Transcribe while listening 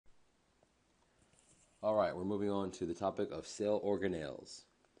All right, we're moving on to the topic of cell organelles.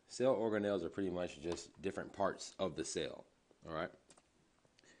 Cell organelles are pretty much just different parts of the cell. All right,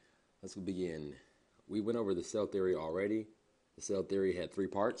 let's begin. We went over the cell theory already. The cell theory had three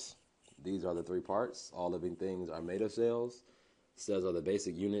parts. These are the three parts. All living things are made of cells. Cells are the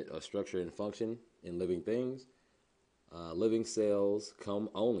basic unit of structure and function in living things. Living cells come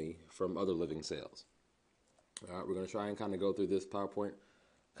only from other living cells. All right, we're going to try and kind of go through this PowerPoint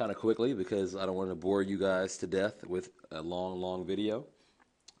kind of quickly because I don't want to bore you guys to death with a long video.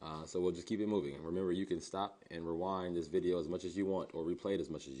 So we'll just keep it moving. And remember, you can stop and rewind this video as much as you want or replay it as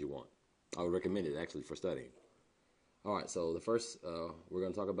much as you want. I would recommend it actually for studying. All right, so the first we're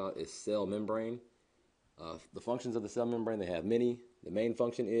going to talk about is cell membrane. The functions of the cell membrane, they have many. The main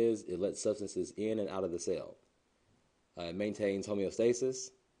function is it lets substances in and out of the cell. It maintains homeostasis.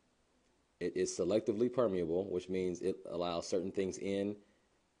 It is selectively permeable, which means it allows certain things in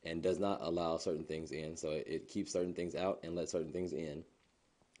and does not allow certain things in. So it keeps certain things out and lets certain things in.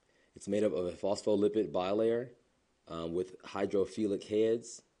 It's made up of a phospholipid bilayer with hydrophilic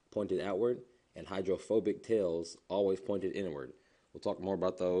heads pointed outward and hydrophobic tails always pointed inward. We'll talk more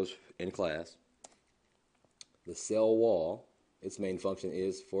about those in class. The cell wall, its main function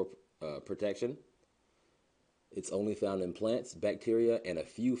is for protection. It's only found in plants, bacteria, and a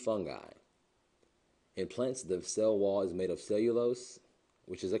few fungi. In plants, the cell wall is made of cellulose,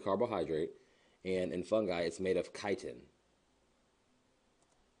 which is a carbohydrate, and in fungi, it's made of chitin.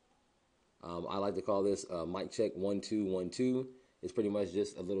 I like to call this mic check 1 2 1 2. It's pretty much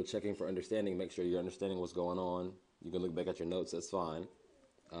just a little checking for understanding. Make sure you're understanding what's going on. You can look back at your notes, that's fine.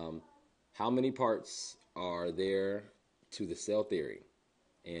 How many parts are there to the cell theory,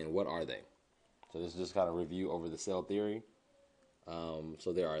 and what are they? So this is just kind of review over the cell theory.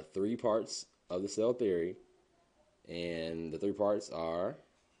 So there are three parts of the cell theory, and the three parts are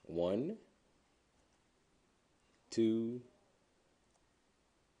 1, 2,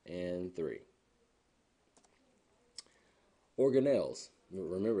 and 3. Organelles.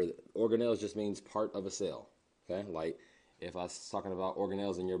 Remember, organelles just means part of a cell. Okay, like if I was talking about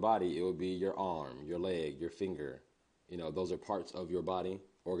organelles in your body, it would be your arm, your leg, your finger. You know, those are parts of your body.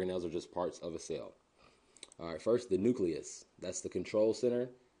 Organelles are just parts of a cell. All right, first the nucleus. That's the control center.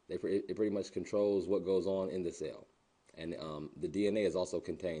 It pretty much controls what goes on in the cell. And the DNA is also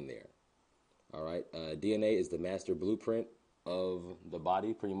contained there. All right, DNA is the master blueprint of the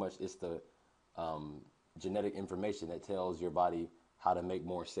body. Pretty much it's the genetic information that tells your body how to make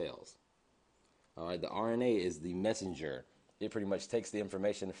more cells. All right, the RNA is the messenger. It pretty much takes the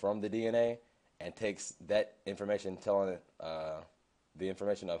information from the DNA and takes that information, telling it the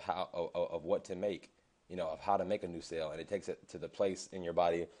information of how of what to make, you know, of how to make a new cell, and it takes it to the place in your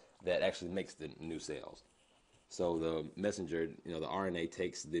body that actually makes the new cells. So the messenger, you know, the RNA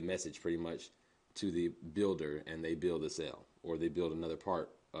takes the message pretty much to the builder, and they build a cell, or they build another part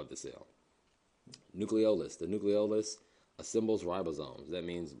of the cell. Nucleolus. The nucleolus assembles ribosomes. That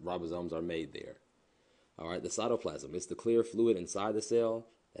means ribosomes are made there. All right, the cytoplasm. It's the clear fluid inside the cell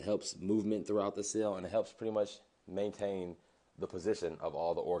that helps movement throughout the cell, and it helps pretty much maintain the position of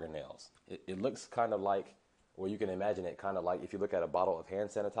all the organelles. It looks kind of like, well, you can imagine it kind of like if you look at a bottle of hand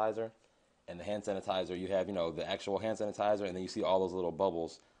sanitizer, and the hand sanitizer, you have, you know, the actual hand sanitizer, and then you see all those little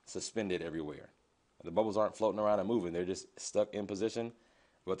bubbles suspended everywhere. The bubbles aren't floating around and moving. They're just stuck in position,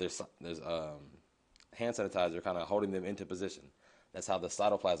 but there's hand sanitizer kind of holding them into position. That's how the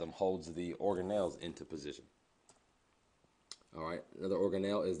cytoplasm holds the organelles into position. All right, another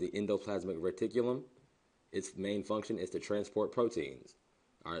organelle is the endoplasmic reticulum. Its main function is to transport proteins.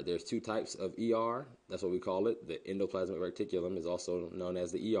 All right, there's two types of ER. That's what we call it. The endoplasmic reticulum is also known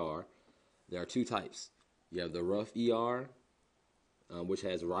as the ER. There are two types. You have the rough ER, which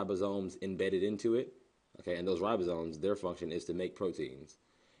has ribosomes embedded into it. Okay, and those ribosomes, their function is to make proteins.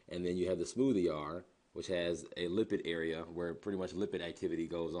 And then you have the smooth ER, which has a lipid area where pretty much lipid activity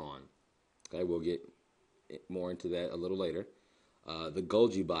goes on. Okay, we'll get more into that a little later. The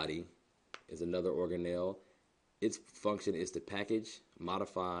Golgi body is another organelle. Its function is to package,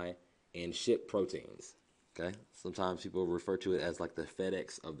 modify, and ship proteins. Okay, sometimes people refer to it as like the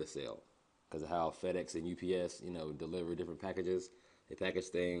FedEx of the cell because of how FedEx and UPS, you know, deliver different packages. They package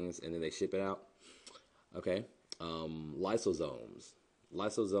things and then they ship it out. Okay, lysosomes.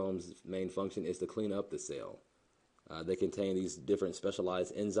 Lysosomes' main function is to clean up the cell. They contain these different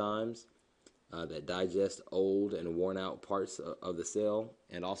specialized enzymes that digest old and worn out parts of the cell,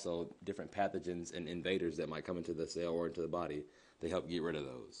 and also different pathogens and invaders that might come into the cell or into the body. They help get rid of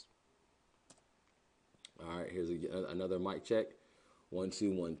those. All right, here's another mic check. 1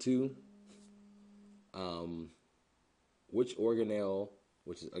 2 1 2. Which organelle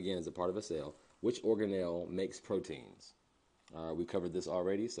which is, again is a part of a cell, which organelle makes proteins? All right, we covered this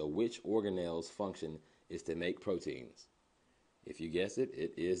already. So which organelle's function is to make proteins? If you guess it,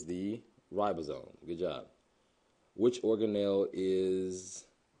 it is the ribosome. Good job. Which organelle is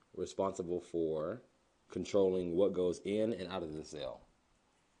responsible for controlling what goes in and out of the cell?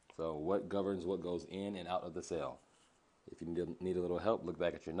 So what governs what goes in and out of the cell? If you need a little help, look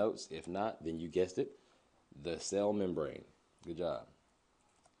back at your notes. If not, then you guessed it, the cell membrane. Good job.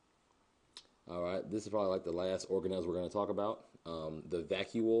 All right, this is probably like the last organelles we're going to talk about. The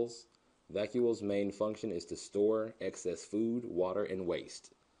vacuoles. Vacuoles' main function is to store excess food, water, and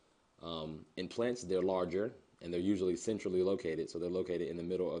waste. In plants, they're larger, and they're usually centrally located, so they're located in the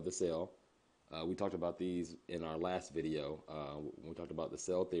middle of the cell. We talked about these in our last video when we talked about the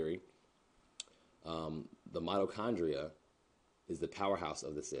cell theory. The mitochondria is the powerhouse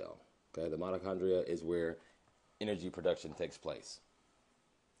of the cell. Okay, the mitochondria is where energy production takes place.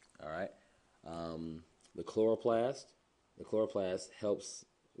 All right. The chloroplast. The chloroplast helps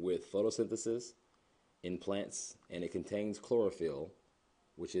with photosynthesis in plants, and it contains chlorophyll,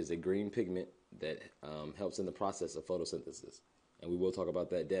 which is a green pigment that helps in the process of photosynthesis. And we will talk about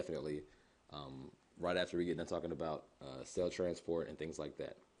that definitely right after we get done talking about cell transport and things like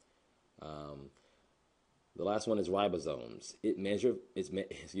that. The last one is ribosomes. It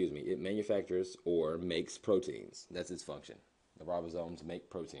manufactures or makes proteins. That's its function. The ribosomes make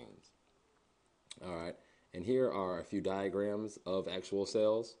proteins. All right, and here are a few diagrams of actual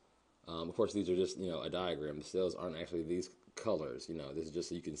cells. Of course, these are just, a diagram. The cells aren't actually these colors. This is just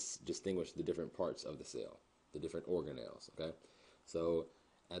so you can distinguish the different parts of the cell, the different organelles, okay? So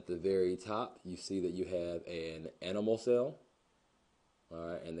at the very top, you see that you have an animal cell, all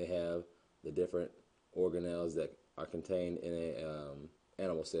right, and they have the different organelles that are contained in a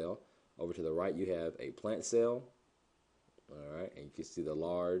animal cell. Over to the right, you have a plant cell, all right, and you can see the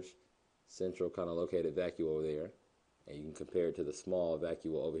large central kind of located vacuole there, and you can compare it to the small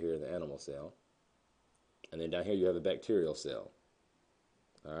vacuole over here in the animal cell. And then down here you have a bacterial cell,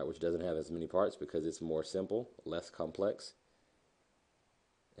 all right, which doesn't have as many parts because it's more simple, less complex,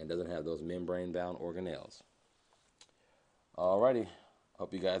 and doesn't have those membrane-bound organelles. Alrighty,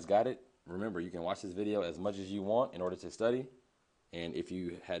 hope you guys got it. Remember, you can watch this video as much as you want in order to study, and if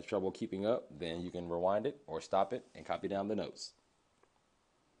you had trouble keeping up, then you can rewind it or stop it and copy down the notes.